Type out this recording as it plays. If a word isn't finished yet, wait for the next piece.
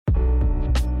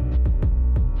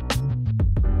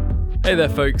Hey there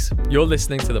folks, you're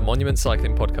listening to the Monument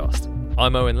Cycling Podcast.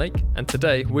 I'm Owen Lake, and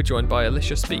today we're joined by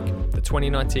Alicia Speake, the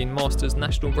 2019 Masters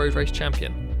National Road Race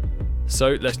Champion.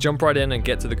 So let's jump right in and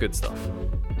get to the good stuff.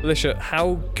 Alicia,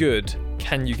 how good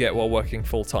can you get while working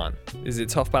full time? Is it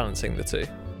tough balancing the two?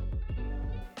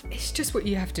 It's just what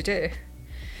you have to do.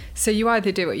 So you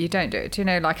either do it or you don't do it. Do you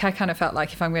know, like I kind of felt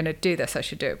like if I'm going to do this, I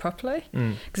should do it properly.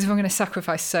 Because if I'm going to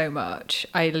sacrifice so much,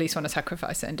 I at least want to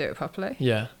sacrifice it and do it properly.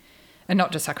 Yeah. And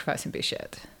not just sacrifice and be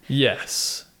shit.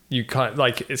 Yes. You kind of,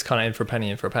 like, it's kind of in for a penny,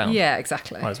 in for a pound. Yeah,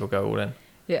 exactly. Might as well go all in.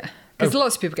 Yeah. Because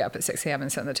lots of people get up at 6 a.m. and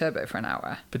sit on the turbo for an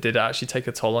hour. But did it actually take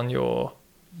a toll on your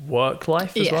work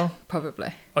life as well?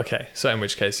 Probably. Okay, so in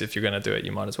which case, if you're going to do it,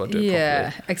 you might as well do it properly.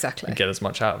 Yeah, exactly. And get as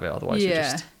much out of it, otherwise you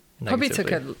just probably took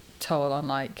negatively- a toll on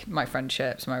like my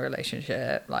friendships, my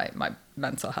relationship, like my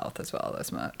mental health as well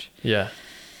as much. Yeah.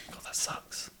 God, that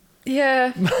sucks.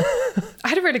 Yeah. I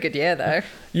had a really good year though.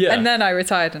 Yeah. And then I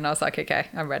retired and I was like, okay,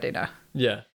 I'm ready now.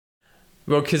 Yeah.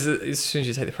 Well, because as soon as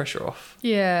you take the pressure off,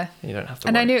 Yeah. you don't have to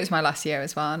And worry. I knew it was my last year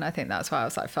as well. And I think that's why I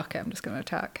was like, fuck it, I'm just going to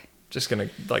attack. Just going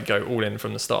to like go all in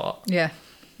from the start, Yeah.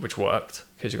 which worked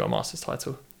because you got a Masters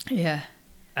title. Yeah.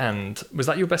 And was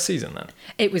that your best season then?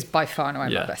 It was by far and away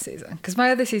Yeah. my best season. Because my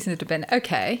other seasons had been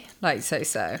okay, like so.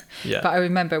 Yeah. But I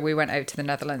remember we went over to the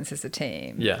Netherlands as a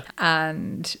team. Yeah.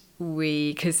 And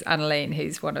because Annalene,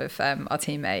 who's one of our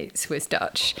teammates, was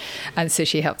Dutch. And so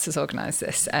she helped us organise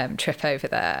this trip over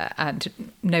there.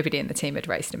 And nobody in the team had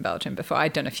raced in Belgium before.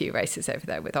 I'd done a few races over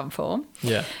there with On Form.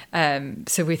 Yeah.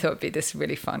 So we thought it'd be this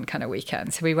really fun kind of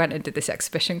weekend. So we went and did this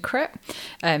exhibition crit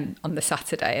on the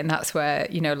Saturday. And that's where,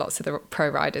 you know, lots of the pro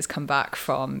riders come back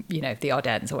from, you know, the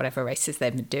Ardennes or whatever races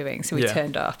they've been doing. So we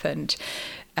turned up and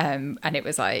it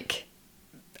was like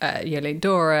Jolien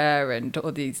Dora and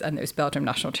all these, and there was Belgium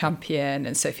national champion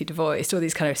and Sophie de Voist, all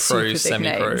these kind of Pros, super big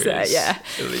names. semi-pros, Yeah.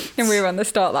 elites. And we were on the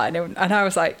start line and I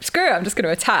was like, screw it, I'm just going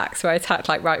to attack. So I attacked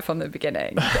like right from the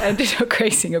beginning. I ended up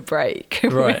creating a break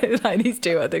Right. with like these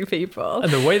two other people.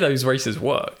 And the way those races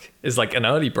work is like an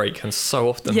early break can so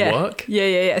often work.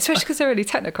 Yeah. Especially because they're really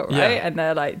technical, right? Yeah. And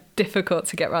they're like difficult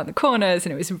to get around the corners,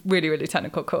 and it was a really, really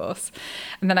technical course.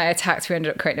 And then I attacked, we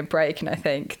ended up creating a break, and I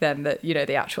think then that, you know,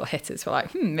 the actual hitters were like,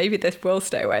 maybe this will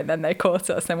stay away. And then they caught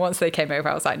us. And once they came over,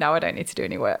 I was like, now I don't need to do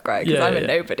any work, right? Because I'm a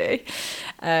nobody.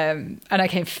 And I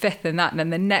came fifth in that. And then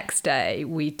the next day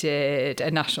we did a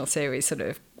national series sort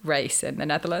of race in the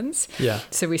Netherlands. Yeah.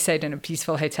 So we stayed in a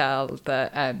beautiful hotel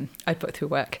that I'd booked through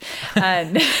work,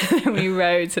 and we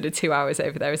rode sort of 2 hours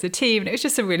over there as a team. And it was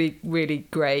just a really, really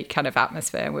great kind of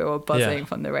atmosphere. And we were all buzzing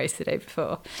from the race the day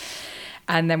before.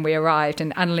 And then we arrived,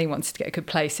 and Annalene wanted to get a good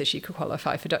place so she could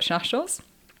qualify for Dutch Nationals.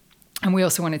 And we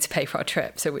also wanted to pay for our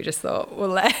trip. So we just thought, well,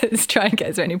 let's try and get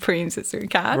as many preems as we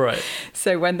can. Right.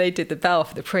 So when they did the bell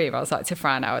for the preem, I was like to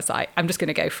Fran, I was like, I'm just going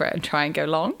to go for it and try and go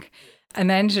long. And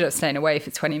then ended up staying away for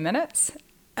 20 minutes.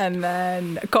 And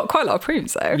then got quite a lot of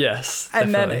preems though. Yes,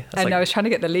 And definitely. then I was trying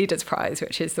to get the leader's prize,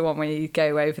 which is the one where you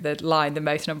go over the line the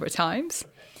most number of times.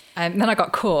 And then I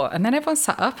got caught, and then everyone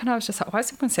sat up, and I was just like, why is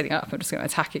everyone sitting up? I'm just going to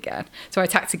attack again. So I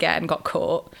attacked again, got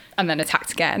caught, and then attacked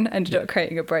again, ended up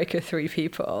creating a break of 3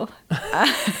 people.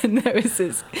 And there was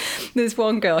this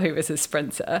one girl who was a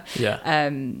sprinter. Yeah.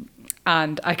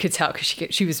 And I could tell because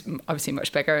she was obviously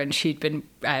much bigger, and she'd been,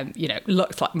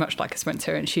 looked like much like a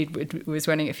sprinter, and she was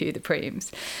running a few of the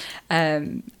preems.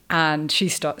 And she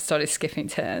started skipping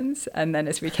turns. And then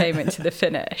as we came into the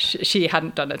finish, she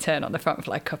hadn't done a turn on the front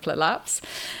for like a couple of laps.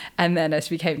 And then as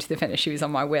we came to the finish, she was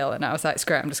on my wheel. And I was like,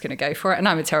 screw it, I'm just going to go for it. And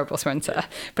I'm a terrible sprinter.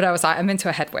 But I was like, I'm into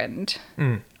a headwind.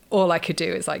 All I could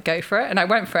do is like go for it. And I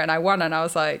went for it and I won. And I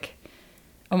was like,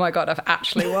 oh my God, I've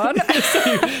actually won.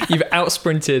 You've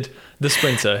out-sprinted the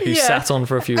sprinter who sat on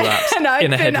for a few laps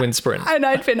in a headwind sprint. And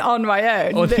I'd been on my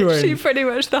own, literally pretty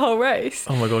much the whole race.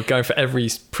 Oh my God, going for every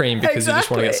preem because you just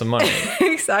want to get some money.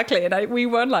 Exactly. And we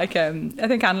won like, I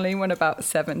think Annalene won about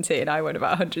 70 and I won about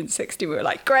 160. We were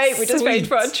like, great, we just paid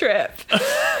for our trip.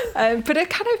 But it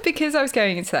kind of, because I was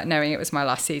going into that knowing it was my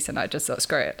last season, I just thought,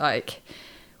 screw it. Like,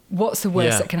 what's the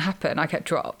worst that can happen? I get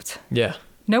dropped. Yeah.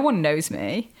 No one knows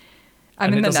me. I'm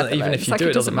and in it the doesn't, Netherlands. even if you like, do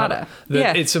it doesn't matter.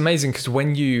 Yeah. It's amazing because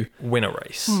when you win a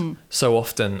race so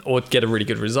often or get a really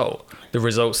good result, the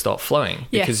results start flowing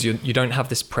because you don't have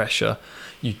this pressure.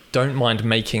 You don't mind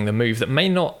making the move that may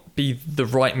not be the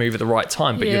right move at the right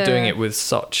time, but you're doing it with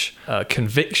such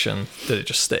conviction that it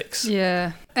just sticks.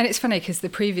 Yeah. And it's funny because the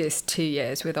previous 2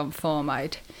 years with On Form,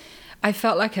 I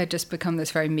felt like I'd just become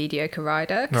this very mediocre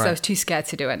rider because I was too scared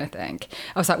to do anything.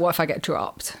 I was like, what if I get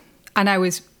dropped? And I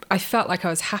was I felt like I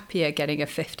was happier getting a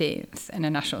 15th in a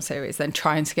national series than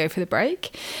trying to go for the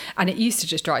break. And it used to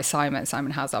just drive Simon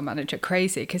Howes, our manager,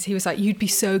 crazy, because he was like, you'd be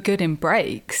so good in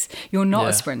breaks. You're not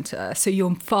a sprinter, so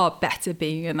you're far better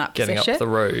being in that Getting position. up the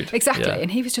road. Exactly. Yeah.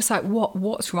 And he was just like,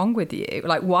 what's wrong with you?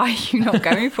 Like, why are you not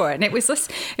going for it? And it was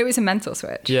a mental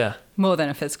switch. Yeah. More than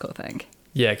a physical thing.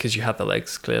 Yeah, because you had the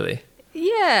legs, clearly.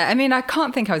 Yeah. I mean, I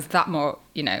can't think I was that more,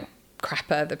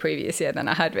 crapper the previous year than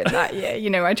I had been that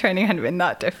year. My training hadn't been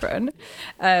that different.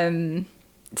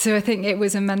 So I think it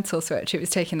was a mental switch. It was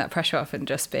taking that pressure off and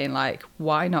just being like,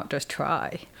 why not just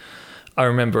try? I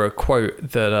remember a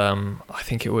quote that I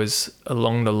think it was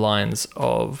along the lines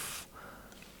of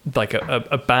like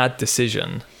a bad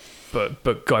decision,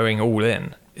 but going all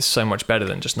in is so much better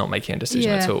than just not making a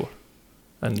decision at all.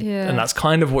 And that's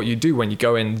kind of what you do when you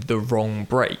go in the wrong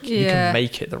break. You can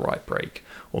make it the right break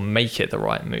or make it the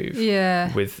right move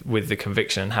with the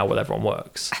conviction and how well everyone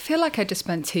works. I feel like I just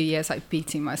spent 2 years like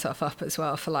beating myself up as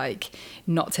well for like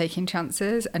not taking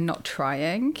chances and not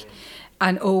trying.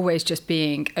 And always just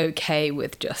being okay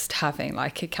with just having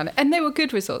like a kind of... And they were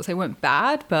good results. They weren't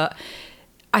bad, but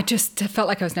I just felt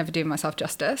like I was never doing myself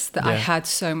justice, that I had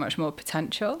so much more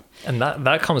potential. And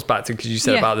that comes back to, because you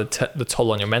said about the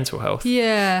toll on your mental health.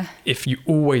 Yeah. If you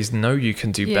always know you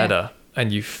can do better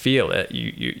and you feel it,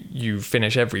 you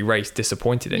finish every race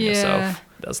disappointed in yourself.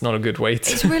 That's not a good way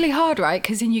to... It's really hard, right?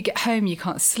 Because then you get home, you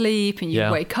can't sleep, and you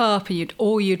wake up, and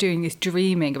all you're doing is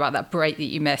dreaming about that break that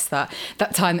you missed, that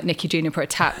time that Nikki Juniper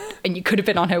attacked, and you could have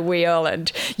been on her wheel,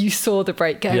 and you saw the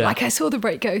break go. Like, I saw the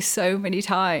break go so many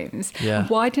times. Yeah.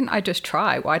 Why didn't I just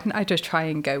try? Why didn't I just try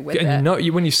and go with it? And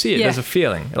when you see it, there's a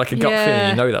feeling, like a gut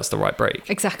feeling, that's the right break.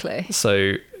 Exactly.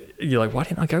 So you're like, why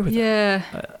didn't I go with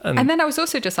that? And then I was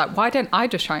also just like, why don't I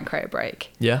just try and create a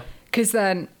break? Yeah. Because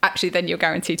then you're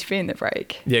guaranteed to be in the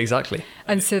break. Yeah, exactly.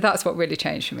 And so that's what really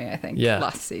changed for me, I think,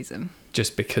 last season.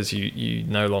 Just because you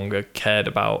no longer cared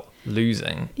about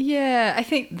losing. Yeah, I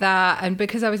think that, and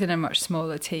because I was in a much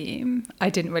smaller team, I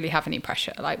didn't really have any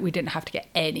pressure. Like, we didn't have to get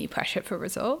any pressure for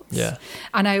results. Yeah.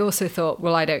 And I also thought,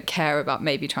 well, I don't care about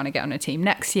maybe trying to get on a team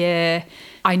next year.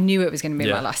 I knew it was going to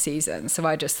be my last season. So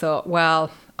I just thought,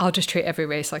 well, I'll just treat every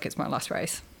race like it's my last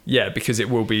race. Yeah, because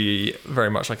it will be very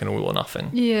much like an all or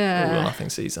nothing. Yeah. All or nothing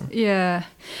season. Yeah.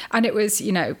 And it was,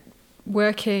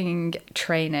 working,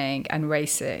 training and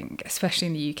racing, especially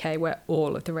in the UK where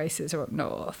all of the races are up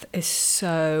north, is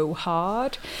so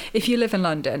hard. If you live in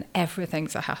London,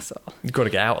 everything's a hassle. You've got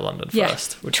to get out of London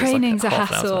first. Which Training's is like a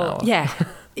hassle. Yeah.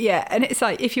 Yeah, and it's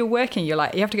like, if you're working, you're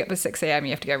like, you have to get up at 6 a.m,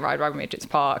 you have to go ride around Regent's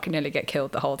Park and nearly get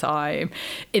killed the whole time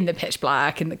in the pitch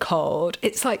black, in the cold.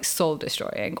 It's like soul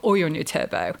destroying. Or you're on your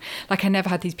turbo. Like, I never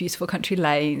had these beautiful country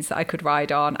lanes that I could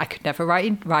ride on. I could never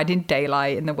ride in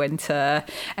daylight in the winter.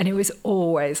 And it was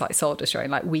always like soul destroying.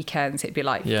 Like, weekends, it'd be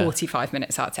like 45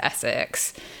 minutes out to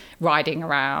Essex, riding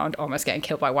around, almost getting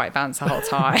killed by white vans the whole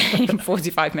time,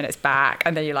 45 minutes back,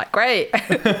 and then you're like, great,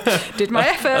 did my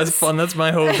efforts. That's fun, that's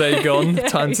my whole day gone.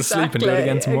 Time to sleep and do it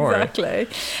again tomorrow. Exactly.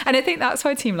 And I think that's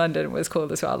why Team London was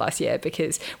called as well last year,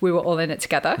 because we were all in it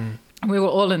together. We were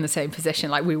all in the same position,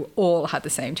 like we all had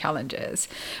the same challenges.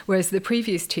 Whereas the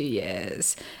previous 2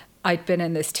 years, I'd been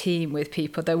in this team with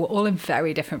people that were all in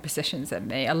very different positions than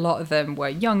me. A lot of them were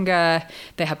younger,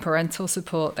 they had parental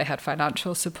support, they had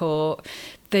financial support.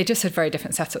 They just had very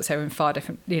different setups. They were in far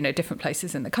different, different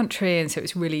places in the country. And so it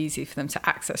was really easy for them to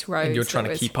access roads. And you're trying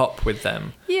to keep up with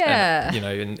them. Yeah.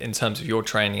 And, in terms of your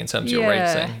training, in terms of your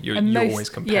racing, you're always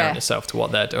comparing yourself to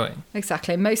what they're doing.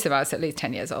 Exactly. Most of them are at least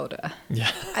 10 years older.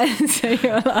 Yeah. And so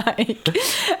you're like,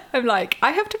 I'm like,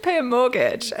 I have to pay a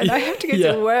mortgage and I have to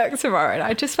go to work tomorrow. And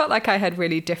I just felt like I had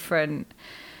really different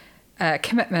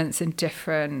commitments and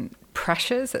different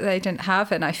pressures that they didn't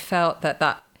have. And I felt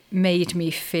that made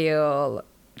me feel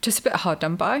just a bit hard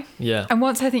done by. Yeah. And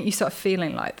once I think you start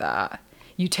feeling like that,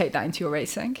 you take that into your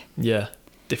racing. Yeah.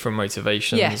 Different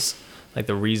motivations. Yes. Like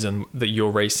the reason that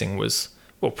you're racing was,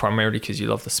 well, primarily because you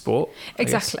love the sport.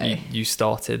 Exactly. You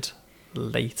started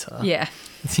later. Yeah.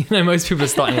 Most people are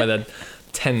starting when they're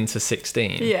 10 to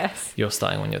 16. Yes. You're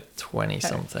starting when you're 20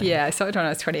 something. Yeah, I started when I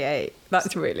was 28.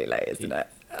 That's really late, isn't it?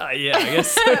 Yeah, I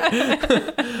guess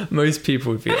so. Most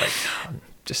people would be like,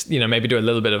 just, maybe do a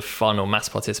little bit of fun or mass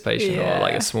participation or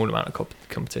like a small amount of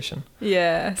competition.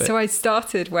 Yeah. But so I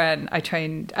started when I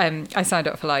trained, I signed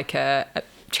up for like a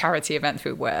charity event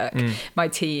through work. My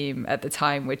team at the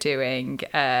time were doing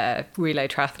a relay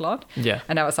triathlon. Yeah.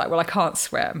 And I was like, well, I can't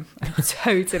swim. I'm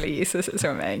totally useless at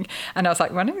swimming. And I was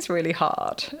like, running's really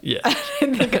hard. Yeah. I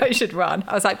don't think I should run.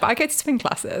 I was like, but I go to spin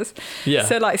classes. Yeah.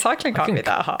 So like cycling can't be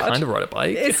that hard. Kind of ride a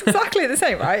bike. It's exactly the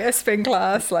same, right? A spin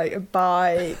class, like a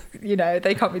bike, you know,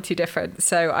 they can't be too different.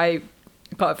 So I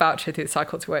got a voucher through the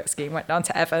Cycle to Work scheme, went down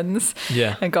to Evans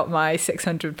and got my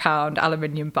 £600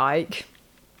 aluminium bike.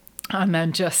 And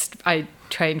then I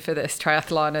trained for this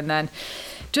triathlon and then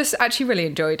just actually really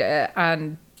enjoyed it.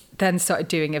 And then started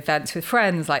doing events with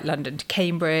friends like London to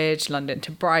Cambridge, London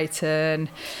to Brighton,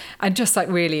 and just like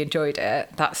really enjoyed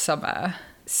it that summer.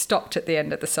 Stopped at the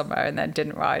end of the summer and then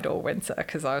didn't ride all winter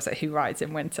because I was like, who rides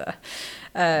in winter?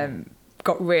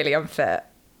 Got really unfit.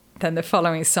 Then the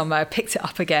following summer, picked it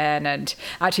up again and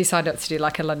actually signed up to do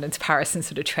like a London to Paris and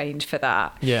sort of trained for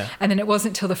that. Yeah. And then it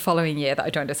wasn't until the following year that I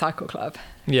joined a cycle club.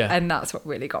 Yeah. And that's what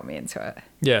really got me into it.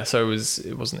 Yeah, so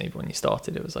it wasn't even when you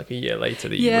started, it was like a year later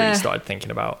that you really started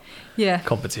thinking about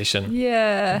competition.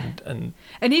 Yeah. And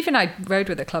even I rode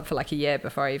with the club for like a year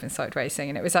before I even started racing,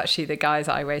 and it was actually the guys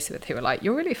I raced with who were like,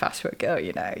 you're really fast for a girl,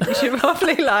 you know. You should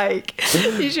probably I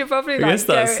guess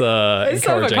that's it's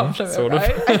sort of a encouraging, compliment, sort of.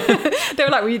 right? They were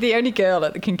like, well, you're the only girl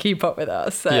that can keep up with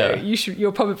us, so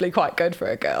you're probably quite good for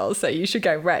a girl, so you should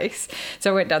go race. So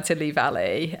I went down to Lee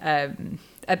Valley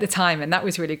at the time, and that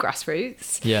was really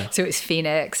grassroots. Yeah. So it was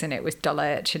Phoenix, and it was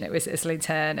Dulwich, and it was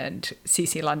Islington, and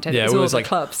CC London. Yeah, it was all like the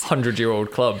clubs.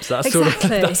 100-year-old clubs. That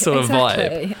Exactly. sort of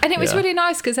vibe. And it was really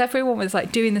nice because everyone was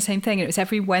like doing the same thing. And it was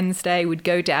every Wednesday we'd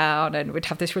go down and we'd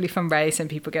have this really fun race, and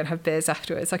people go and have beers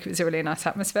afterwards. Like, it was a really nice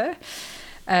atmosphere.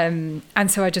 And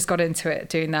so I just got into it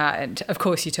doing that, and of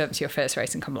course you turn up to your first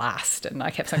race and come last, and I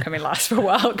kept on coming last for a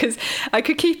while because I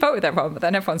could keep up with everyone, but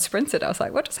then everyone sprinted. I was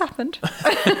like, what just happened?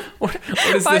 what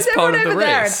is this part of the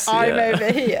race? And I'm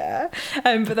over here.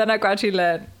 But then I gradually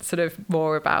learned sort of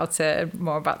more about it,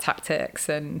 more about tactics,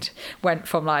 and went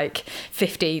from like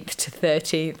 15th to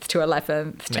 13th to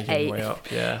 11th to Making 8th. your way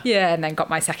up, and then got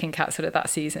my second cat sort of that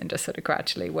season, just sort of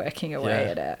gradually working away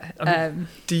at it. I mean,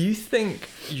 do you think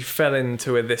you fell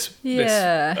into this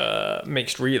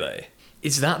mixed relay?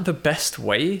 Is that the best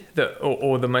way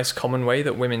or the most common way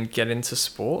that women get into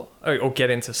sport or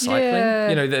get into cycling? Yeah.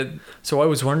 You know, so I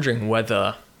was wondering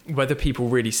whether people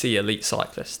really see elite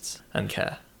cyclists and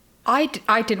care. I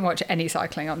didn't watch any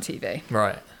cycling on TV.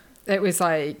 Right. It was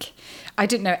like, I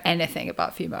didn't know anything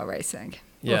about female racing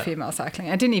or female cycling.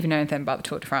 I didn't even know anything about the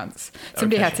Tour de France.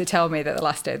 Somebody had to tell me that the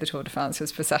last day of the Tour de France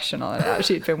was processional and it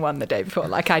actually had been won the day before.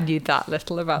 Like, I knew that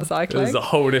little about cycling. There's a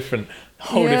whole different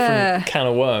can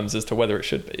of worms as to whether it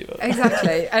should be. But.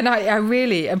 Exactly. And I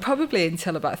really, and probably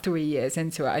until about 3 years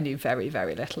into it, I knew very,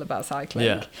 very little about cycling.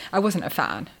 Yeah. I wasn't a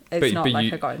fan. It's not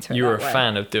like I got into it you were that way. A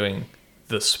fan of doing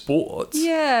the sport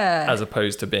as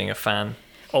opposed to being a fan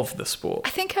of the sport. I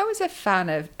think I was a fan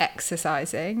of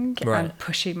exercising and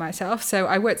pushing myself. So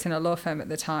I worked in a law firm at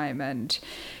the time, and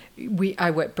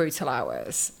I worked brutal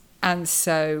hours, and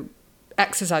so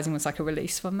exercising was like a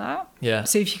release from that. Yeah.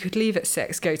 So if you could leave at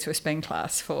 6, go to a spin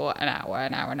class for an hour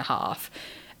and a half,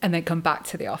 and then come back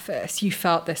to the office, you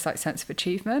felt this like sense of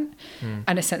achievement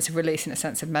and a sense of release and a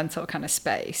sense of mental kind of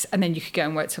space. And then you could go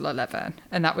and work till 11,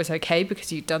 and that was okay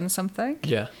because you'd done something.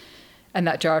 Yeah. And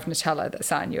that jar of Nutella that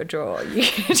sat in your drawer, you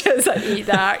could just like eat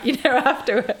that,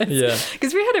 afterwards. Yeah.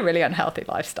 Because we had a really unhealthy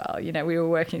lifestyle. We were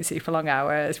working super long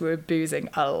hours. We were boozing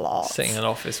a lot. Sitting in an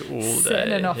office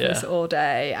all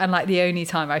day. And like the only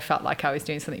time I felt like I was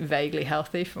doing something vaguely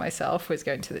healthy for myself was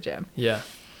going to the gym. Yeah.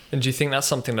 And do you think that's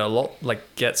something that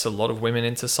gets a lot of women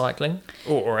into cycling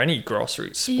or any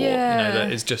grassroots sport? Yeah.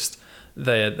 That is just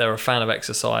they're a fan of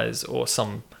exercise, or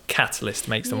some catalyst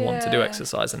makes them want to do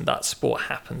exercise, and that sport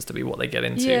happens to be what they get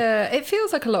into. Yeah, it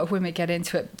feels like a lot of women get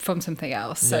into it from something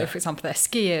else. So, for example, they're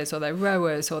skiers or they're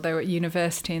rowers, or they were at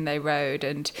university and they rowed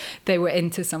and they were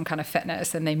into some kind of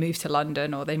fitness, and they moved to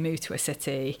London or they moved to a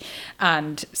city,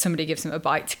 and somebody gives them a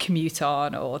bike to commute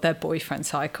on, or their boyfriend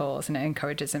cycles and it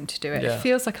encourages them to do it. Yeah. It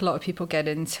feels like a lot of people get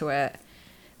into it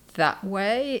that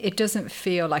way. It doesn't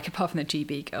feel like, apart from the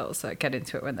GB girls that get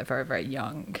into it when they're very, very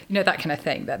young, that kind of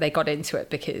thing, that they got into it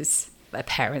because their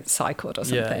parents cycled or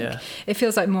something. Yeah. It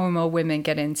feels like more and more women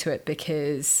get into it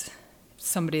because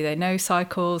somebody they know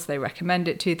cycles, they recommend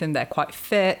it to them, they're quite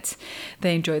fit,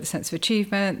 they enjoy the sense of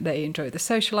achievement, they enjoy the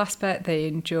social aspect, they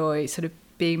enjoy sort of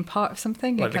being part of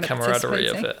something, like the camaraderie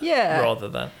of it,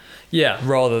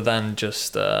 rather than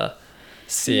just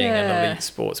seeing an elite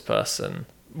sports person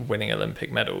winning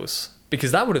Olympic medals,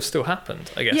 because that would have still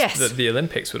happened, I guess. Yes. The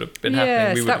Olympics would have been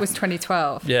happening. Yes, that was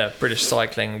 2012. Yeah, British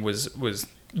cycling was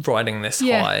riding this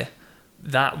high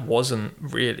that wasn't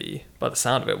really, by the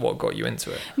sound of it, what got you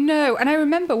into it. No, and I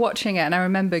remember watching it, and I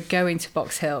remember going to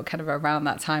Box Hill kind of around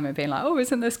that time and being like, oh,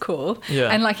 isn't this cool? Yeah.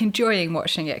 And like enjoying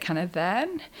watching it kind of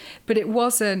then. But it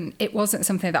wasn't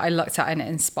something that I looked at and it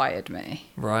inspired me.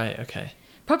 Right, okay.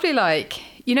 Probably like,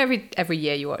 you know, every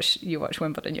year you watch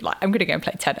Wimbledon, you're like, I'm going to go and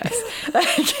play tennis.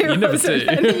 You never do.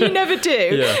 You never do.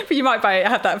 Yeah. But you might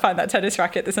find that tennis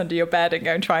racket that's under your bed and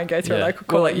go and try and go to a local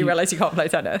court, and you realise you can't play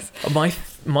tennis.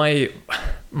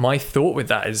 My thought with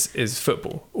that is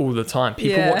football all the time.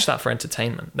 People watch that for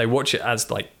entertainment. They watch it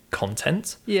as like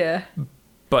content. Yeah.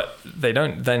 But they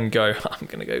don't then go, I'm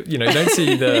going to go, you know, you don't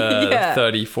see the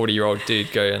 30, 40-year-old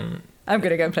dude go and... I'm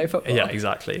going to go and play football. Yeah,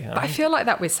 exactly. But I feel like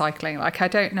that with cycling. Like, I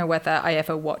don't know whether I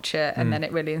ever watch it and then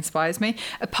it really inspires me.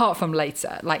 Apart from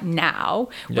later, like now,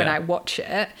 when I watch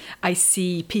it, I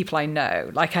see people I know.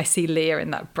 Like, I see Leah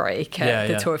in that break at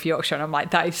the Tour of Yorkshire, and I'm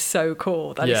like, that is so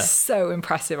cool. That is so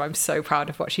impressive. I'm so proud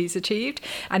of what she's achieved.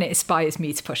 And it inspires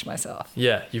me to push myself.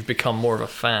 Yeah, you've become more of a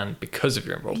fan because of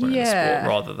your involvement in the sport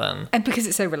rather than... And because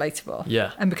it's so relatable.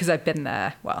 Yeah. And because I've been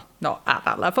there, well, not at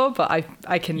that level, but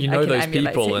I can You know, those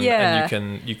emulate people it. and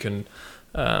you can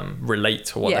relate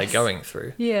to what they're going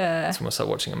through. Yeah. It's almost like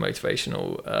watching a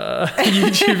motivational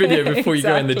YouTube video before you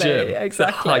go in the gym.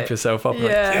 Exactly. To hype yourself up. Like,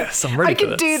 yes, I'm ready for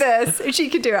this. I can do this. If she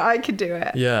can do it, I can do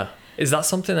it. Yeah. Is that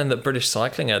something then that British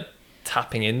cycling are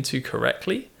tapping into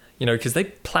correctly? You know, because they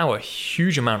plow a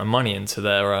huge amount of money into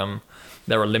their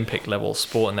Olympic level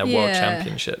sport and their world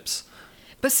championships.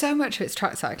 But so much of it's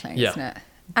track cycling, isn't it?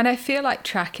 And I feel like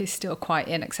track is still quite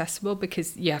inaccessible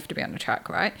because you have to be on a track,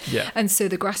 right? Yeah. And so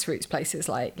the grassroots places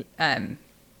like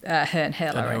Herne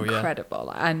Hill are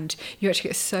incredible, and you actually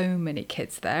get so many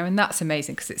kids there, and that's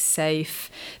amazing because it's safe.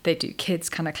 They do kids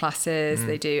kind of classes.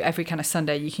 They do every kind of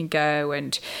Sunday you can go,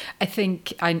 and I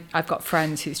think I've got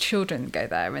friends whose children go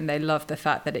there, and they love the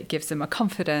fact that it gives them a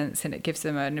confidence and it gives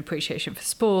them an appreciation for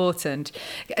sport, and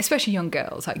especially young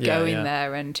girls like going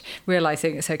there and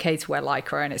realizing it's okay to wear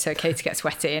lycra and it's okay to get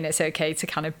sweaty and it's okay to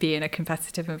kind of be in a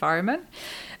competitive environment.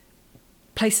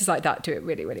 Places like that do it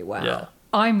really, really well. Yeah.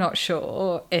 I'm not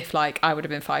sure if like I would have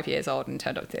been 5 years old and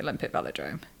turned up to the Olympic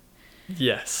Velodrome.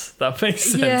 Yes, that makes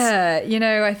sense. Yeah, you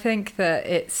know, I think that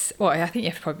I think you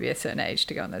have to probably be a certain age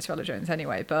to go on those velodromes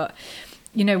anyway. But,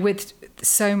 you know, with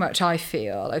so much I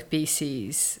feel of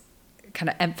BC's kind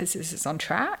of emphasis is on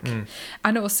track,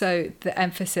 and also the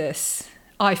emphasis...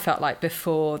 I felt like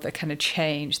before the kind of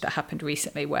change that happened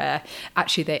recently where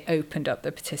actually they opened up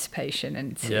the participation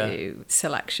into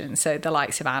selection. So the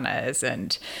likes of Anna's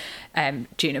and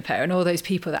Juniper and all those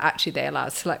people that actually they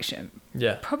allowed selection.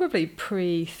 Yeah. Probably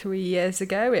 3 years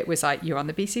ago, it was like you're on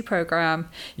the BC programme,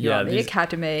 you're on the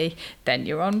academy, then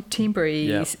you're on Team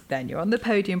Breeze, then you're on the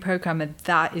podium programme, and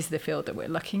that is the field that we're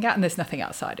looking at, and there's nothing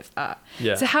outside of that.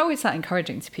 Yeah. So how is that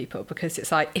encouraging to people? Because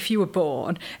it's like, if you were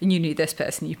born and you knew this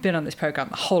person, you've been on this programme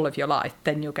the whole of your life,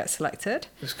 then you'll get selected.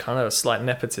 It was kind of a slight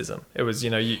nepotism. It was, you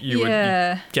know, you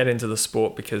would get into the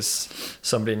sport because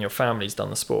somebody in your family's done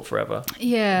the sport forever.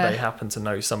 Yeah. They happen to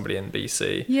know somebody in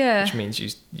BC. Yeah. Which means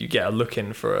you get a look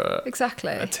in for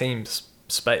a team's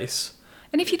space.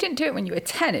 And if you didn't do it when you were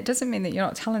 10, it doesn't mean that you're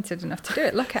not talented enough to do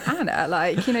it. Look at Anna.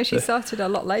 Like, you know, she started a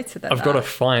lot later than I've got to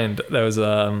find, there was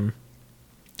a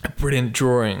brilliant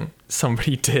drawing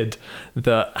somebody did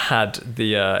that had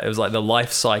it was like the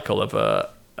life cycle of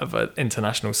an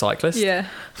international cyclist. Yeah.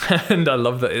 And I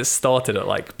love that it started at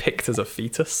like picked as a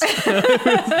fetus.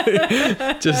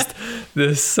 Just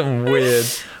there's some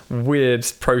weird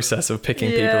process of picking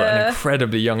people at an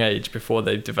incredibly young age before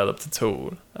they've developed a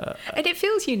tool. And it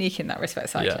feels unique in that respect,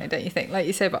 cycling, don't you think? Like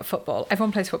you say about football,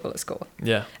 everyone plays football at school.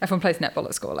 Yeah. Everyone plays netball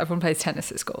at school. Everyone plays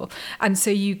tennis at school. And so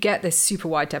you get this super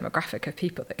wide demographic of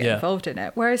people that get involved in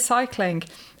it. Whereas cycling,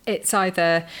 it's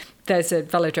either there's a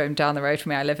velodrome down the road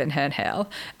from me. I live in Herne Hill,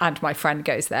 and my friend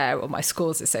goes there, or my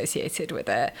school's associated with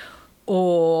it,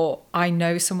 or I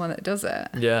know someone that does it.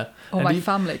 Yeah. Or and my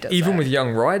family does it. Even with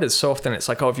young riders, so often it's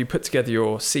like, oh, if you put together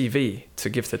your CV to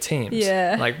give to teams.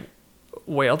 Yeah. Like,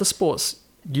 wait, other sports,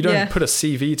 you don't put a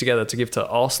CV together to give to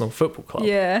Arsenal Football Club.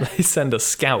 Yeah. They send a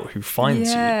scout who finds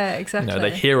you. Yeah, exactly. You know,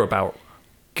 they hear about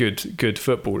good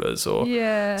footballers or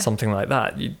something like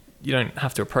that. You don't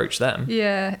have to approach them.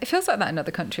 Yeah. It feels like that in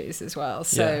other countries as well.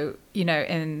 So, you know,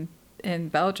 in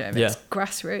Belgium, it's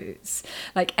grassroots.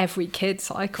 Like every kid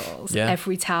cycles,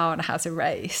 every town has a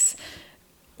race.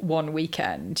 one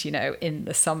weekend, you know, in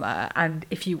the summer. And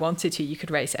if you wanted to, you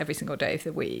could race every single day of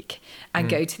the week and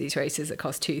go to these races that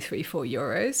cost 2, 3, 4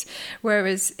 euros.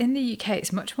 Whereas in the UK,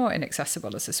 it's much more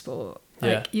inaccessible as a sport.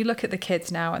 Like, you look at the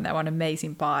kids now and they're on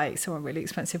amazing bikes or on really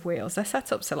expensive wheels. Their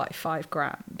setups are like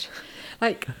 $5,000.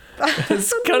 Like,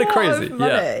 it's kind of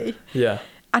crazy. Yeah.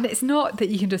 And it's not that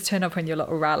you can just turn up on your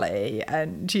little rally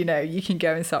and, you know, you can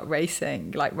go and start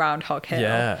racing like round Hog Hill.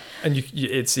 Yeah. And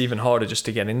it's even harder just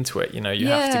to get into it. You know, you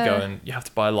have to go and you have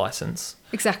to buy a license.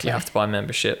 Exactly. You have to buy a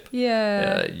membership.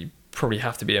 Yeah. You probably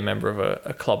have to be a member of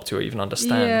a club to even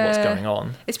understand what's going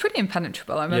on. It's pretty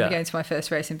impenetrable. I remember going to my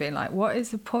first race and being like, what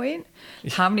is the point?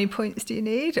 How many points do you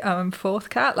need? I'm fourth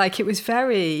cat. Like, it was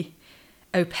very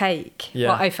opaque.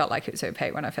 Well, I felt like it was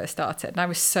opaque when I first started, and I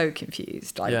was so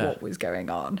confused, like what was going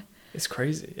on. It's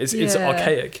crazy. It's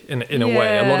archaic in a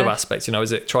way. A lot of aspects, you know,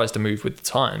 as it tries to move with the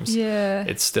times.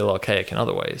 It's still archaic in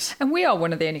other ways. And we are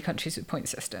one of the only countries with point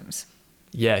systems.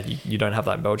 Yeah, you don't have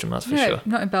that in Belgium, that's for sure.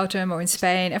 Not in Belgium or in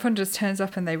Spain. Everyone just turns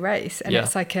up and they race, and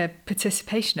it's like a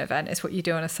participation event. It's what you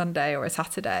do on a Sunday or a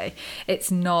Saturday. It's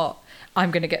not,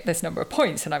 I'm going to get this number of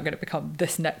points and I'm going to become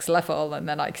this next level, and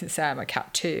then I can say I'm a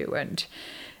Cat 2. And,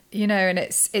 you know, and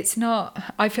it's not,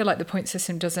 I feel like the point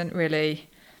system doesn't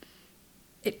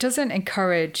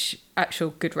encourage actual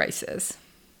good races.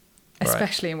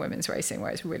 Especially in women's racing, where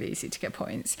it's really easy to get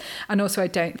points. And also, I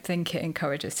don't think it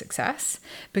encourages success,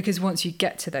 because once you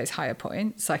get to those higher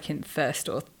points, like in first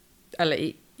or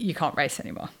elite, you can't race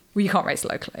anymore. Well, you can't race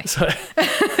locally. So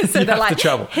they're like,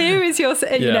 here is your,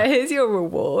 you know, here's your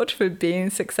reward for being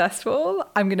successful.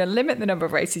 I'm going to limit the number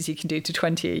of races you can do to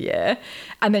 20 a year,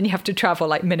 and then you have to travel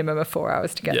like minimum of 4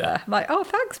 hours to get there. I'm like, oh,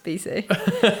 thanks,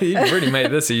 BC. You've really made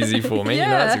this easy for me. You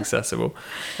know, it's accessible,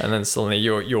 and then suddenly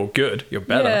you're good, you're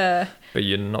better. But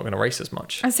you're not going to race as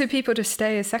much. And so people just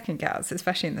stay as second cats,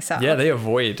 especially in the south. Yeah, they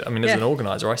avoid. I mean, as an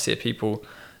organizer, I see people,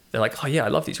 they're like, oh yeah, I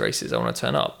love these races, I want to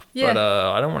turn up, but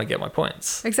I don't want to get my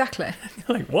points. Exactly.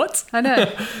 Like, what? I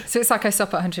know. So it's like I stop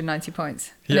at 190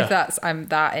 points. And if I'm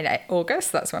that in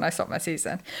August, that's when I stop my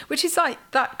season. Which is like,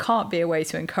 that can't be a way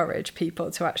to encourage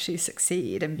people to actually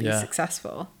succeed and be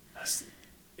successful.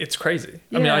 It's crazy.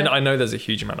 I mean, I know there's a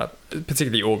huge amount of,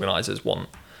 particularly organisers want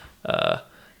a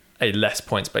less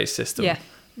points-based system,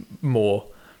 more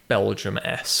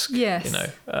Belgium-esque. Yes. You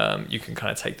know, you can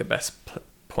kind of take the best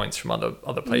points from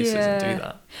other places and do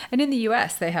that. And in the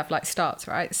US, they have like starts,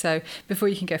 right? So before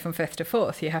you can go from 5th to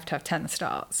 4th, you have to have 10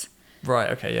 starts. Right.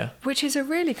 Okay. Yeah. Which is a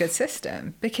really good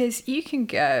system, because you can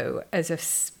go as a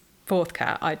fourth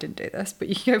cat. I didn't do this, but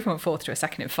you can go from a fourth to a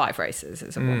second in 5 races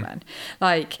as a woman.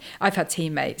 Like, I've had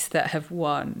teammates that have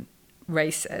won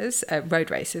races,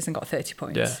 road races, and got 30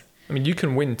 points. Yeah. I mean, you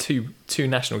can win two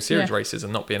national series races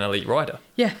and not be an elite rider.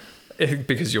 Yeah.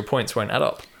 Because your points won't add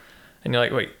up. And you're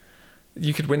like, wait,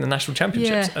 you could win the national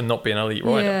championships and not be an elite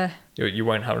rider. You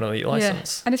won't have an elite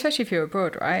license. And especially if you're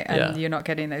abroad, right? And you're not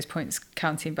getting those points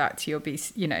counting back to your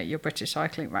your British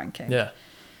cycling ranking. Yeah.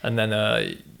 And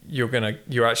then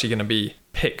you're actually gonna be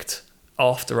picked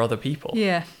after other people.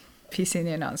 Yeah. Have you seen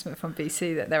the announcement from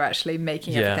BC that they're actually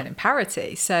making everything in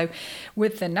parity? So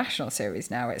with the national series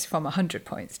now, it's from 100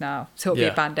 points now. So it'll be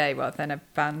a band A rather than a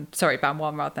band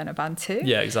 1 rather than a band 2.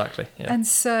 Yeah, exactly. Yeah. And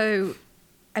so,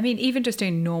 I mean, even just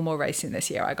doing normal racing this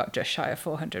year, I got just shy of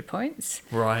 400 points.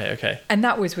 Right, okay. And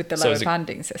that was with the lower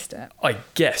banding system. I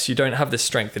guess you don't have the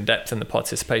strength and depth in the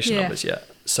participation numbers yet.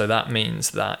 So that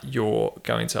means that you're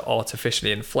going to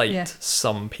artificially inflate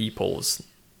some people's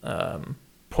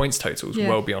points totals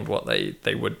well beyond what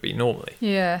they would be normally.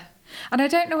 Yeah. And I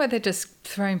don't know whether just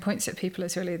throwing points at people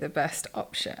is really the best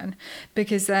option,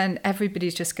 because then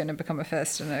everybody's just going to become a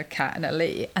first and a cat and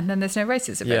elite, and then there's no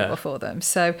races available for them.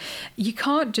 So you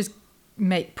can't just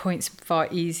make points far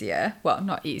easier, well,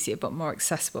 not easier, but more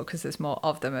accessible, because there's more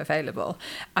of them available,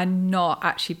 and not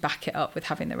actually back it up with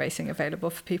having the racing available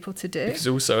for people to do. Because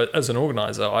also, as an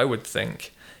organizer, I would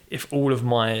think if all of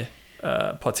my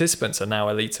participants are now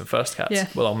elites and first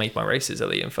cats, well, I'll make my races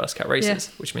elite and first cat races,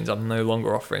 which means I'm no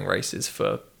longer offering races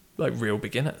for like real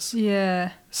beginners.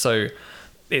 Yeah. So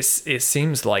it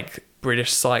seems like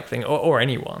British cycling or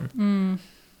anyone,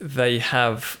 they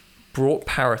have brought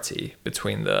parity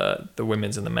between the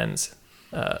women's and the men's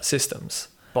systems,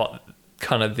 but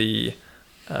kind of the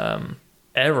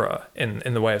error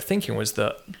in the way of thinking was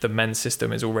that the men's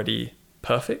system is already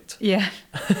perfect. Yeah.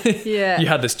 You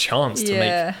had this chance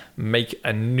to make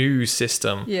a new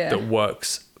system that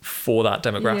works for that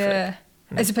demographic.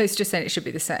 As opposed to just saying it should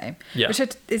be the same. Yeah. Which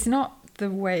is not the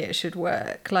way it should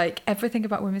work. Like, everything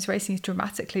about women's racing is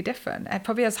dramatically different. It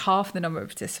probably has half the number of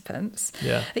participants.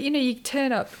 Yeah. You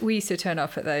know, we used to turn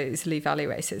up at those Lee Valley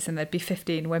races and there'd be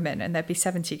 15 women and there'd be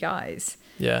 70 guys.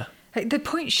 Yeah. Like, the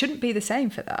point shouldn't be the same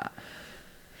for that.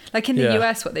 Like, in the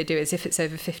US, what they do is if it's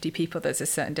over 50 people, there's a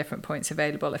certain different points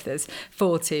available. If there's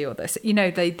 40 or this, you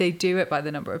know, they do it by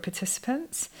the number of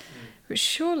participants, which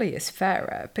surely is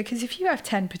fairer, because if you have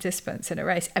 10 participants in a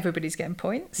race, everybody's getting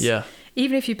points. Yeah.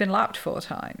 Even if you've been lapped 4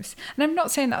 times. And I'm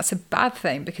not saying that's a bad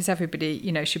thing, because everybody,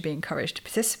 you know, should be encouraged to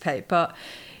participate. But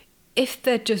if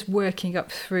they're just working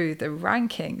up through the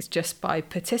rankings just by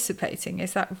participating,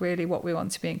 is that really what we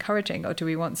want to be encouraging? Or do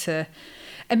we want to...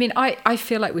 I mean, I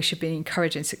feel like we should be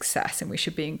encouraging success, and we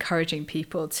should be encouraging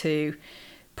people to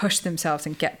push themselves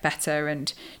and get better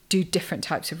and do different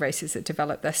types of races that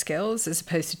develop their skills, as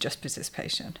opposed to just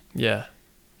participation. Yeah.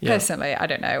 Personally, I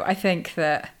don't know. I think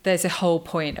that there's a whole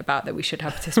point about that we should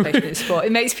have participation in sport.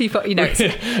 It makes people, you know,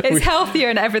 it's healthier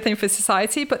and everything for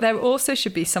society, but there also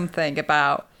should be something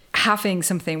about having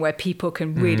something where people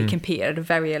can really compete at a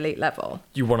very elite level.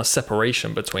 You want a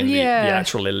separation between the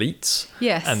actual elites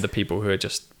and the people who are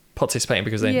just participating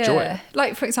because they enjoy it.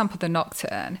 Like, for example, the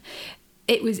Nocturne.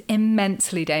 It was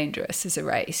immensely dangerous as a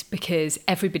race because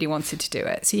everybody wanted to do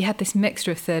it. So you had this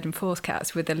mixture of third and fourth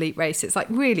cats with elite races, like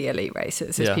really elite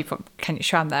races. There's people, Kenya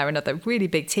Schramm there and other really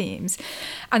big teams.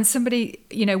 And somebody,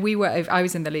 you know, I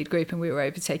was in the lead group and we were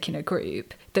overtaking a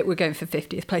group that were going for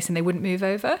 50th place and they wouldn't move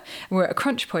over. And we're at a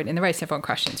crunch point in the race, everyone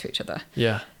crashed into each other.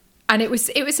 Yeah. And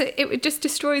it just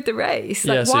destroyed the race.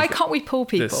 Like, why can't we pull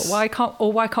people? Why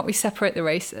can't we separate the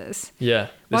races? Yeah.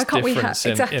 Why can't we have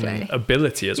in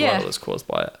ability as well that's caused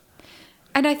by it?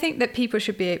 And I think that people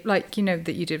should be like, you know,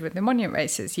 that you did with the monument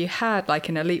races. You had like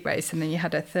an elite race and then you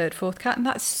had a third, fourth cat, and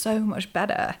that's so much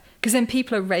better because then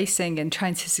people are racing and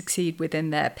trying to succeed within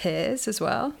their peers as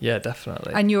well. Yeah,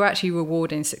 definitely. And you're actually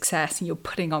rewarding success and you're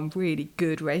putting on really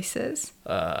good races.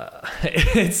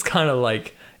 It's kind of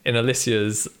like, in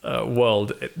Alicia's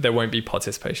world, there won't be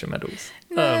participation medals.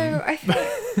 No, I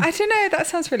don't know. That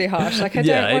sounds really harsh. Like, I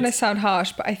don't want to sound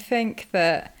harsh, but I think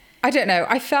that, I don't know.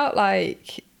 I felt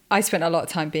like I spent a lot of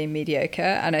time being mediocre,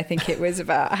 and I think it was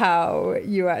about how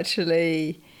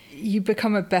you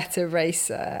become a better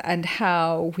racer and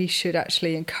how we should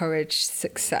actually encourage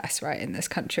success, right, in this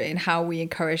country, and how we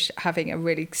encourage having a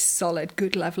really solid,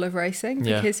 good level of racing.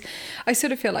 Because I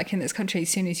sort of feel like in this country, as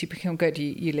soon as you become good,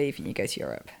 you leave and you go to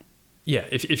Europe. Yeah,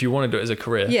 if you want to do it as a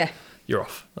career, you're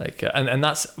off. Like, and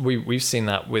that's we've seen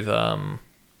that with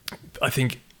I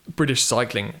think British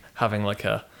cycling having like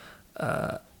a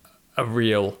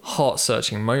real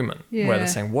heart-searching moment where they're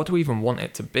saying, what do we even want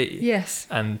it to be? Yes.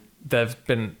 And there've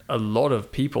been a lot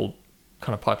of people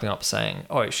kind of piping up saying,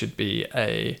 oh, it should be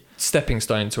a stepping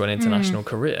stone to an international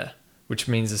career, which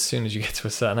means as soon as you get to a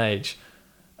certain age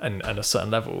and a certain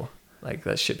level, like,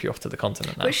 let's ship you off to the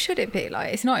continent now. But should it be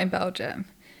like, it's not in Belgium.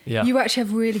 Yeah. You actually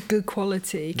have really good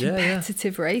quality,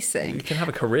 competitive racing. You can have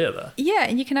a career there. Yeah,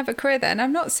 and you can have a career there. And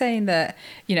I'm not saying that,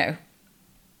 you know,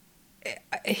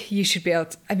 you should be able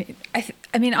to,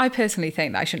 I personally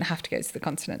think that I shouldn't have to go to the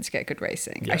continent to get good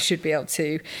racing. I should be able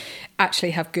to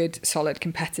actually have good, solid,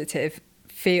 competitive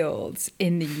fields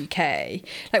in the UK.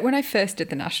 Like, when I first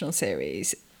did the national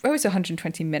series, it was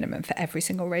 120 minimum for every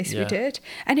single race we did.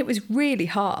 And it was really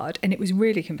hard and it was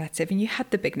really competitive. And you had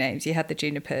the big names. You had the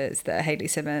Junipers, the Hayley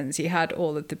Simmons, you had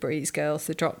all of the Breeze girls,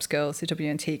 the Drops girls, the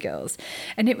WNT girls.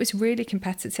 And it was really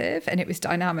competitive and it was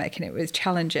dynamic and it was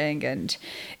challenging and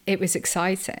it was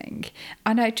exciting.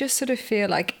 And I just sort of feel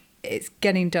like it's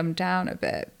getting dumbed down a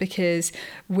bit because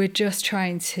we're just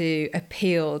trying to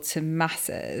appeal to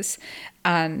masses,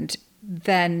 and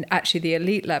then actually the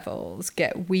elite levels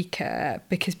get weaker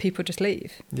because people just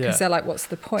leave because they're like, what's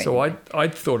the point? So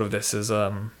I'd thought of this as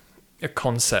a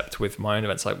concept with my own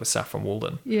events, like with Saffron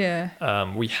Walden.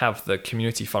 We have the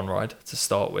community fun ride to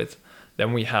start with,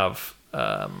 then we have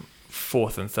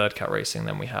fourth and third cat racing,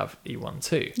 then we have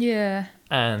E1-2.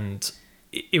 And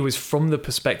it was from the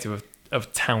perspective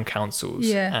of town councils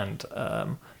and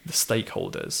the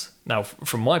stakeholders. Now,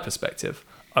 from my perspective,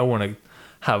 I want to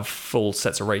have full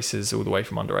sets of races all the way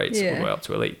from under 8s all the way up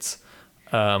to elites.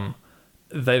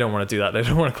 They don't want to do that. They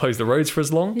don't want to close the roads for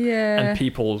as long. And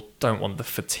people don't want the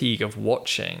fatigue of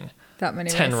watching that many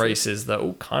 10 races that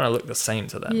all kind of look the same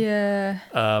to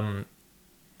them.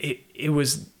 It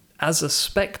was, as a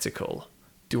spectacle,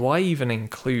 do I even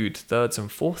include thirds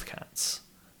and fourth cats?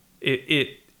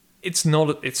 It's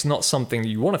not something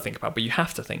you want to think about, but you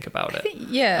have to think about it.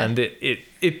 And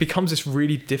it becomes this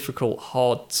really difficult,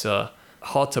 hard to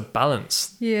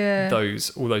balance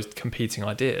all those competing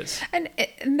ideas. And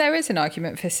there is an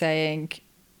argument for saying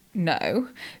no,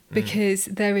 because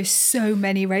there is so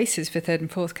many races for third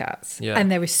and fourth cats,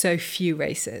 and there is so few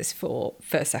races for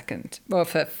first, second, or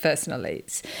for first and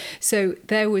elites. So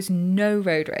there was no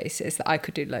road races that I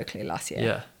could do locally last year.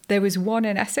 Yeah. There was one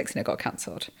in Essex and it got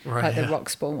cancelled, Right, like the yeah.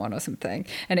 Roxbourne one or something,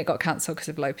 and it got cancelled because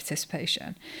of low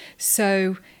participation.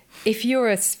 So if you're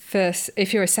a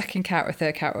second cat or a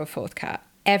third cat or a fourth cat,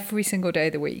 every single day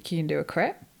of the week you can do a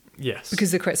crit. Yes.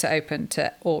 Because the crits are open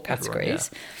to all categories,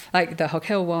 like the Hog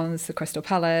Hill ones, the Crystal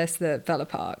Palace, the Vela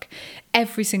Park.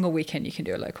 Every single weekend you can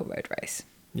do a local road race.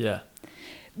 Yeah.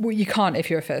 Well, you can't if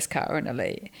you're a first cat or an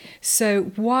elite.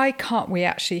 So why can't we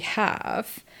actually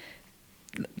have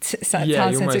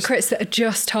town centre crits that are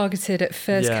just targeted at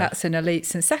first cats and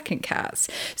elites and second cats,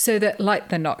 so that, like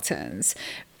the Nocturnes,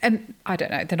 and I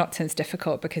don't know, the Nocturne's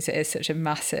difficult because it is such a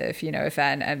massive,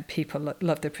 event, and people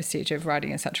love the prestige of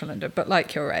riding in central London. But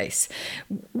like your race,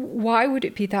 why would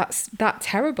it be that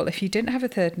terrible if you didn't have a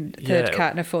third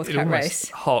cat and a fourth cat race?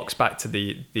 It harks back to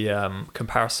the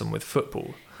comparison with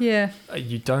football. Yeah,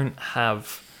 you don't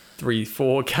have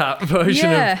 3-4 cat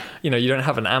version of, you don't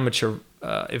have an amateur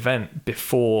event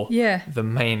before the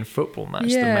main football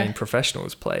match, the main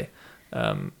professionals play.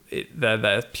 They're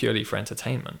there purely for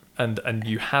entertainment, and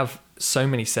you have so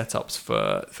many setups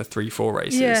for 3-4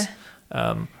 races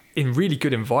in really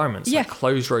good environments, like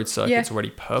closed road circuits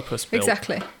already purpose built,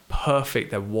 exactly,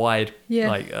 perfect. They're wide,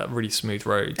 like really smooth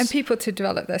roads, and people to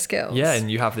develop their skills.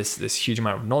 And you have this huge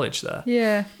amount of knowledge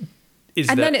there.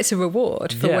 Then it's a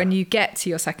reward for when you get to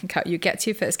your second cat, you get to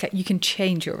your first cat, you can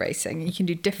change your racing, you can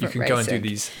do different racing. You can go and do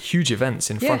these huge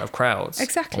events in front of crowds.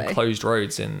 Exactly. On closed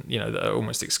roads that are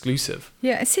almost exclusive.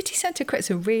 Yeah, and city centre crits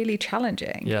are really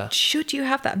challenging. Yeah. Should you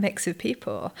have that mix of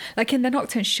people? Like in the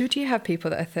Nocturne, should you have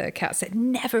people that are third cats that have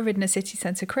never ridden a city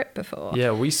centre crit before?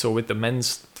 Yeah, we saw with the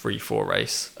men's 3-4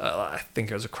 race, I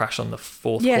think it was a crash on the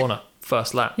fourth corner,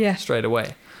 first lap, straight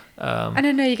away. And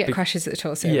I know you get crashes at the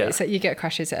Tour Series, so you get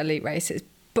crashes at elite races,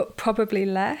 but probably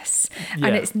less.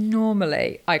 And it's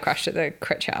normally, I crashed at the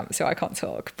Crit Champ, so I can't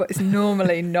talk, but it's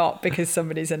normally not because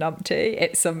somebody's a numpty.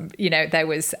 It's there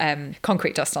was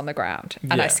concrete dust on the ground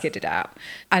and I skidded out.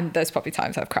 And there's probably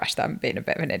times I've crashed that and been a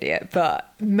bit of an idiot.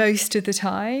 But most of the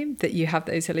time that you have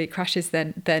those elite crashes,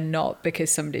 then they're not because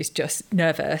somebody's just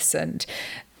nervous and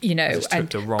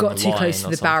and got too close to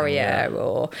the barrier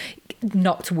or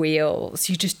knocked wheels.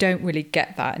 You just don't really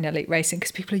get that in elite racing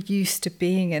because people are used to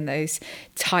being in those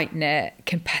tight-knit,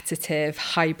 competitive,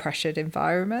 high-pressured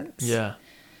environments. Yeah.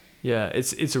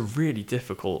 It's a really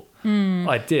difficult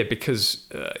idea because,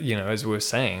 as we were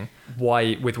saying,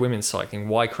 why, with women's cycling,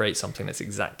 why create something that's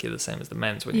exactly the same as the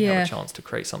men's when you have a chance to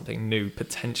create something new,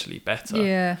 potentially better?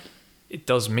 Yeah. It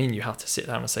does mean you have to sit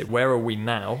down and say, where are we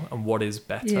now and what is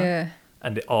better? Yeah.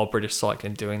 And are British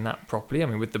cycling doing that properly? I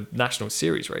mean, with the National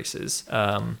Series races,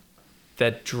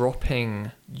 they're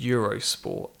dropping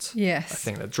Eurosport. Yes. I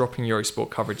think they're dropping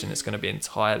Eurosport coverage and it's going to be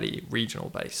entirely regional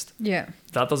based. Yeah.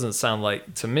 That doesn't sound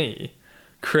like, to me,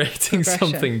 creating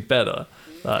something better.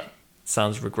 That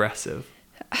sounds regressive.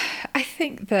 I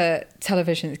think that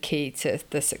television is key to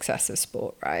the success of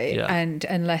sport, right? Yeah. And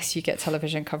unless you get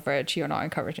television coverage, you're not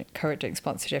encouraging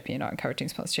sponsorship. You're not encouraging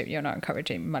sponsorship. You're not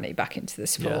encouraging money back into the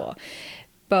sport. Yeah.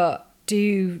 But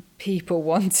do people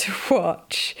want to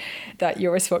watch that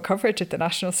Eurosport coverage of the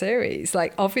National Series?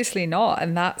 Like, obviously not.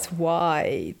 And that's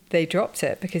why they dropped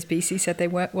it, because BC said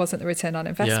wasn't the return on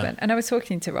investment. And I was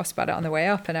talking to Ross about it on the way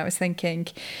up, and I was thinking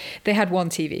they had one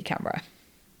TV camera.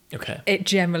 Okay. It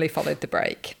generally followed the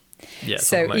break. Yeah,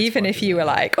 so even if you were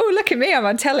like, oh, look at me, I'm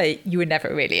on telly, you were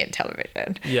never really in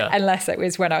television. Yeah. Unless it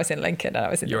was when I was in Lincoln and I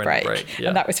was in the break.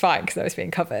 And that was fine because I was being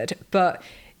covered. But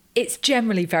it's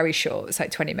generally very short. It's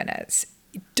like 20 minutes.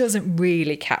 It doesn't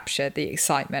really capture the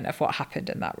excitement of what happened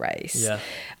in that race. Yeah.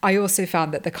 I also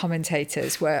found that the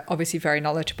commentators were obviously very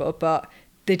knowledgeable, but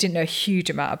they didn't know a huge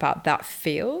amount about that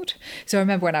field. So I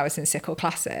remember when I was in Sickle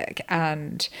Classic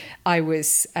and I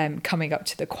was coming up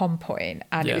to the Quam point,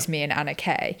 and it was me and Anna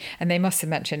Kay, and they must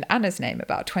have mentioned Anna's name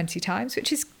about 20 times,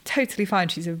 which is totally fine.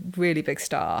 She's a really big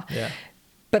star. Yeah.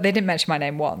 But they didn't mention my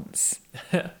name once.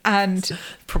 And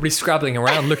probably scrabbling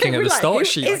around looking at the start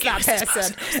sheet. Who is that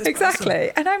person?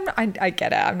 Exactly. And I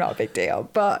get it. I'm not a big deal.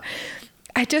 But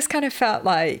I just kind of felt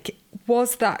like,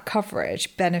 was that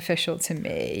coverage beneficial to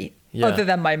me? Yeah. Other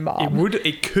than my mom.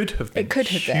 It could have been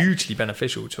hugely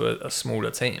beneficial to a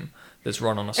smaller team that's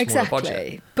run on a smaller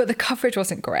budget. But the coverage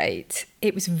wasn't great.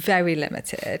 It was very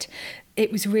limited.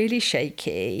 It was really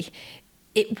shaky.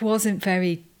 It wasn't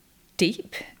very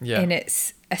deep in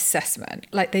its assessment.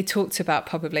 Like, they talked about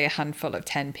probably a handful of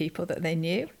 10 people that they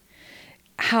knew.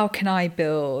 How can I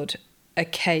build a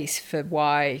case for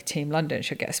why Team London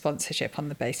should get a sponsorship on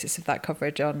the basis of that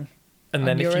coverage on And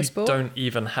then if Eurosport. you don't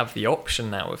even have the option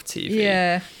now of TV,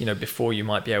 Yeah. you know, before you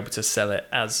might be able to sell it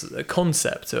as a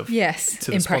concept of Yes,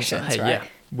 to the sponsor, impressions, hey, right?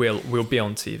 yeah, we'll be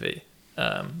on TV.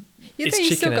 It's you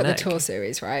still chicken got and the egg. tour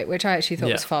series, right? Which I actually thought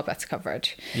Yeah. was far better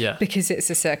coverage. Yeah. Because it's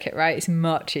a circuit, right? It's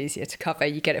much easier to cover.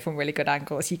 You get it from really good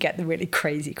angles. You get the really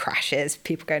crazy crashes,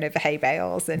 people going over hay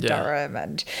bales in Yeah. Durham,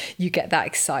 and you get that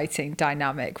exciting,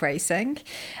 dynamic racing.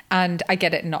 And I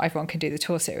get it, not everyone can do the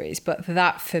tour series, but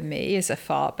that for me is a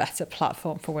far better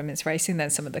platform for women's racing than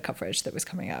some of the coverage that was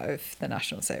coming out of the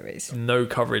national series. No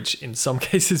coverage in some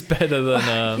cases better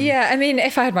than Yeah, I mean,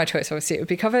 if I had my choice, obviously it would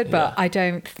be covered, but Yeah. I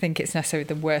don't think it's necessarily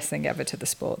the worst thing ever to the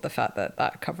sport, the fact that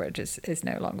that coverage is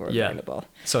no longer available.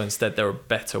 So instead, there are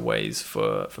better ways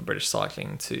for British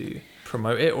cycling to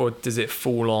promote it, or does it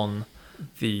fall on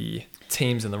the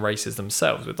teams and the races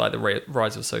themselves? With like the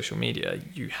rise of social media,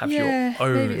 you have Yeah, your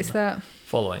own maybe it's that.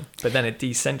 following, but then it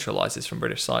decentralizes from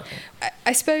British cycling.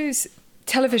 I suppose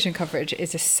television coverage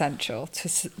is essential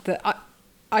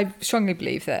I strongly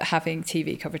believe that having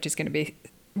TV coverage is going to be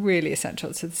really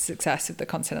essential to the success of the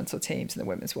continental teams and the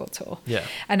Women's World Tour. Yeah.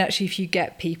 And actually, if you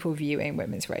get people viewing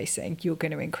women's racing, you're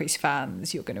going to increase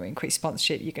fans, you're going to increase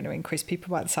sponsorship, you're going to increase people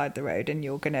by the side of the road, and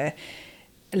you're going to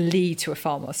lead to a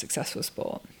far more successful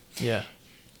sport. Yeah.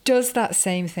 Does that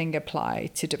same thing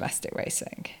apply to domestic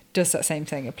racing? Does that same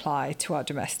thing apply to our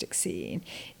domestic scene?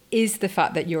 Is the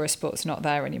fact that Eurosport's not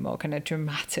there anymore going to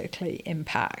dramatically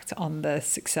impact on the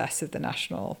success of the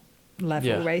national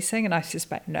level racing? And I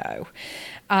suspect no.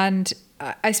 And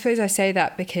I suppose I say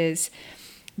that because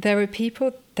there are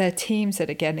teams that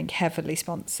are getting heavily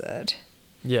sponsored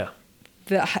Yeah.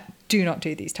 that do not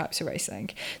do these types of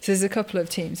racing. So there's a couple of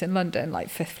teams in London, like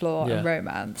Fifth Floor and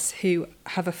Romance, who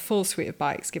have a full suite of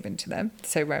bikes given to them.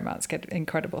 So Romance get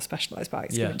incredible specialised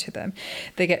bikes given to them.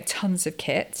 They get tons of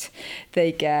kit.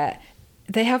 They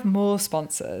have more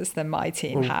sponsors than my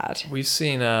team had. We've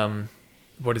seen,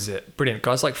 what is it? Brilliant.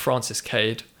 Guys like Francis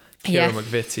Cade, Kira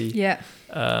McVitie,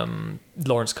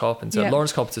 Lawrence Carpenter. Yeah.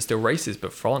 Lawrence Carpenter still races,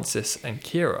 but Francis and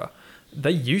Kira,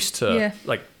 they used to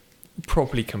like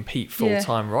properly compete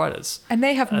full-time riders. And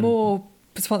they have more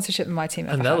sponsorship than my team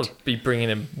ever and had. they'll be bringing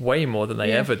in way more than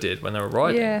they ever did when they were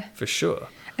riding, for sure.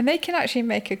 And they can actually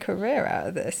make a career out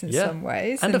of this in some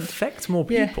ways. And affect more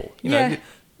people. You know,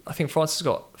 I think Francis has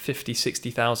got 50,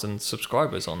 60,000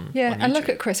 subscribers on YouTube. And look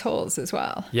at Chris Halls as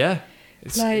well. Yeah.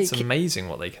 It's amazing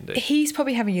what they can do. He's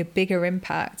probably having a bigger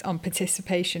impact on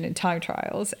participation in time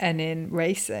trials and in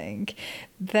racing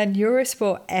than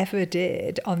Eurosport ever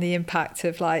did on the impact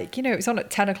of, like, you know, it was on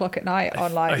at 10 o'clock at night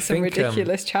on some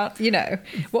ridiculous channel. You know,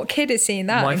 what kid is seeing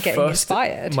that and getting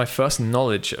inspired? My first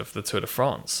knowledge of the Tour de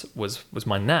France was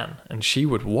my nan, and she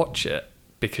would watch it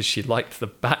because she liked the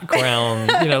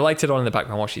background, liked it on in the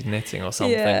background while she's knitting or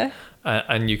something. Yeah.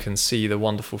 And you can see the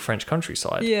wonderful French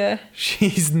countryside. Yeah.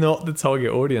 She's not the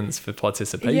target audience for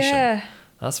participation. Yeah.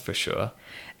 That's for sure.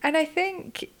 And I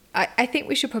think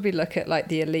we should probably look at like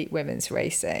the elite women's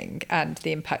racing and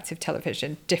the impact of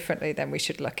television differently than we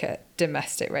should look at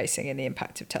domestic racing and the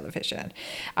impact of television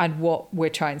and what we're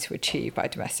trying to achieve by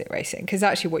domestic racing. Because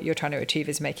actually what you're trying to achieve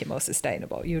is make it more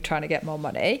sustainable. You're trying to get more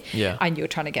money and you're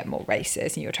trying to get more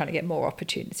races and you're trying to get more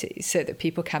opportunities so that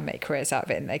people can make careers out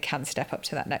of it and they can step up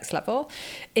to that next level.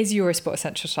 Is Eurosport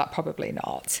essential to that? Probably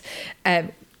not.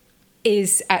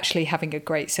 Is actually having a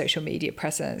great social media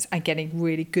presence and getting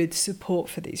really good support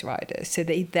for these riders so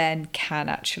they then can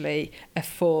actually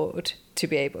afford to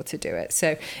be able to do it.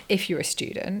 So if you're a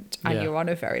student and you're on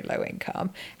a very low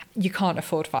income, you can't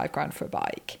afford $5,000 for a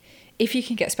bike. If you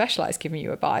can get Specialized giving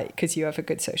you a bike because you have a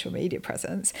good social media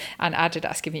presence and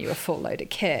Adidas giving you a full load of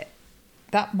kit,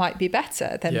 that might be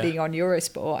better than being on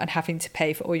Eurosport and having to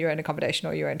pay for all your own accommodation,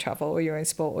 all your own travel, all your own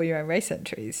sport, all your own race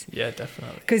entries. Yeah,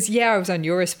 definitely. Because, I was on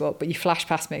Eurosport, but you flashed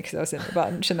past me because I was in the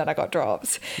bunch and then I got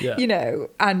dropped,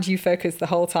 and you focused the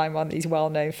whole time on these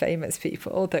well-known famous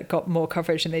people that got more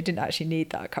coverage and they didn't actually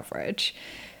need that coverage.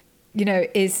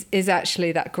 Is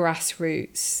actually that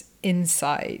grassroots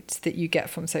insight that you get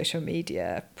from social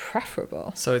media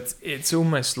preferable? So it's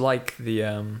almost like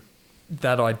the...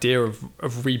 that idea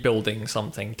of rebuilding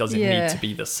something doesn't need to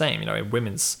be the same. In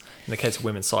the case of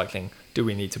women's cycling, do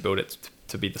we need to build it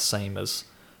to be the same as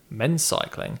men's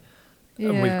cycling?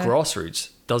 And with grassroots,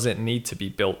 does it need to be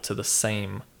built to the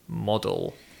same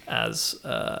model as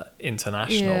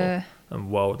international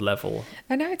and world level?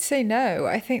 And I would say no.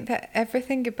 I think that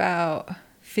everything about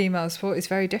female sport is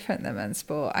very different than men's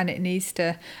sport, and it needs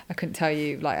to, I couldn't tell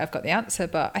you like I've got the answer,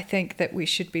 but I think that we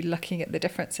should be looking at the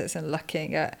differences and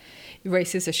looking at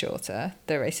races are shorter,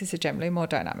 the races are generally more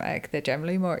dynamic, they're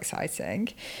generally more exciting,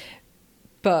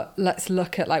 but let's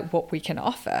look at like what we can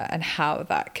offer and how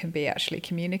that can be actually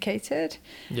communicated,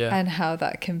 and how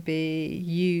that can be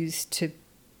used to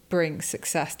bring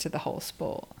success to the whole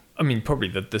sport. I mean, probably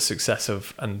the success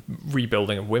of and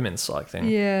rebuilding of women's cycling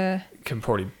can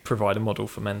probably provide a model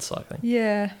for men's cycling.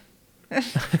 Yeah.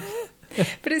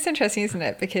 But it's interesting, isn't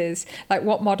it? Because like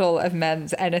what model of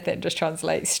men's anything just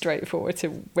translates straight forward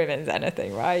to women's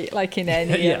anything, right? Like in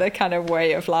any other kind of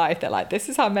way of life, they're like, this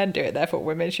is how men do it, therefore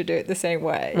women should do it the same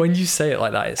way. When you say it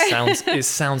like that, it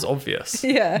sounds obvious.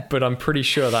 Yeah. But I'm pretty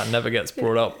sure that never gets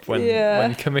brought up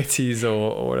when committees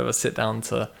or whatever sit down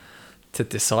to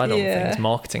decide on things,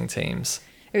 marketing teams.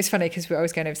 It was funny because I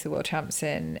was going over to the World Champs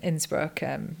in Innsbruck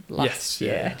last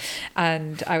year,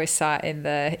 and I was sat in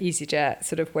the EasyJet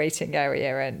sort of waiting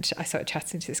area, and I started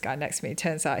chatting to this guy next to me.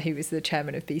 Turns out he was the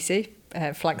chairman of BC,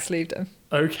 flank sleeved him.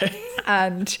 Okay.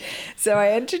 And so I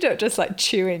ended up just like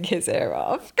chewing his ear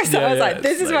off because I was like,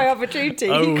 this is my opportunity.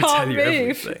 He can't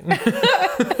move.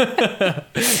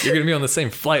 You're going to be on the same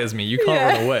flight as me. You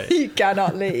can't run away. You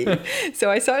cannot leave. So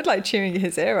I started like chewing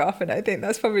his ear off, and I think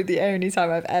that's probably the only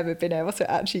time I've ever been able to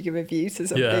actually give a view to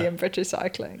somebody in British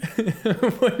cycling.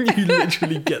 When you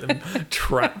literally get them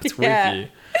trapped with you.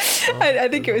 I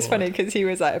think it was funny because he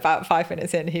was like about 5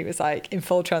 minutes in, he was like, in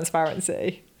full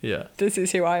transparency, this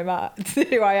is who I'm at,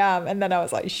 who I am. And then I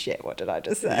was like, shit, what did I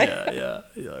just say?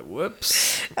 You're like,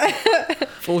 whoops.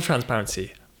 Full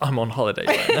transparency, I'm on holiday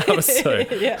right now, so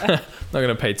not going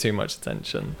to pay too much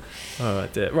attention. Oh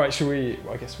dear. Right,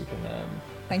 I guess we can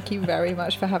thank you very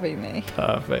much for having me.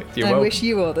 Perfect. I wish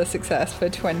you all the success for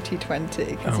 2020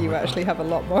 because you actually have a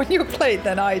lot more on your plate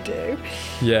than I do.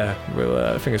 Yeah,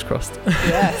 we'll fingers crossed.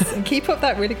 Yes, and keep up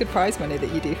that really good prize money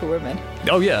that you do for women.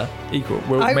 Oh yeah, equal.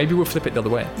 Maybe we'll flip it the other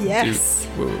way. Yes.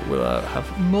 We'll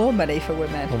have more money for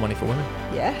women. More money for women.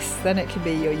 Yes, then it can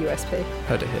be your USP.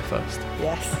 Heard it here first.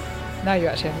 Yes. Now you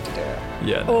actually have to do it.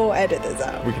 Yeah. No. Or edit this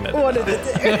out. We can edit One of the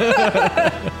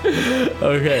two.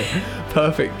 Okay,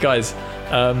 perfect. Guys,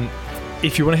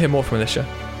 if you want to hear more from Alicia,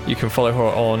 you can follow her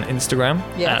on Instagram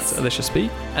at Alicia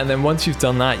Speak. And then once you've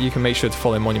done that, you can make sure to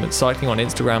follow Monument Cycling on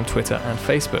Instagram, Twitter and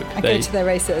Facebook. And go to their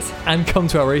races. And come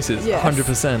to our races,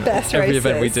 100%. Best Every races.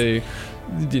 event we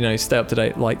do, stay up to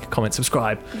date, like, comment,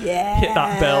 subscribe. Yeah. Hit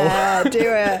that bell. Do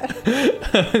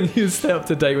it. And you stay up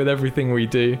to date with everything we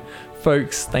do.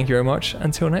 Folks, thank you very much.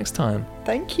 Until next time.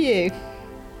 Thank you.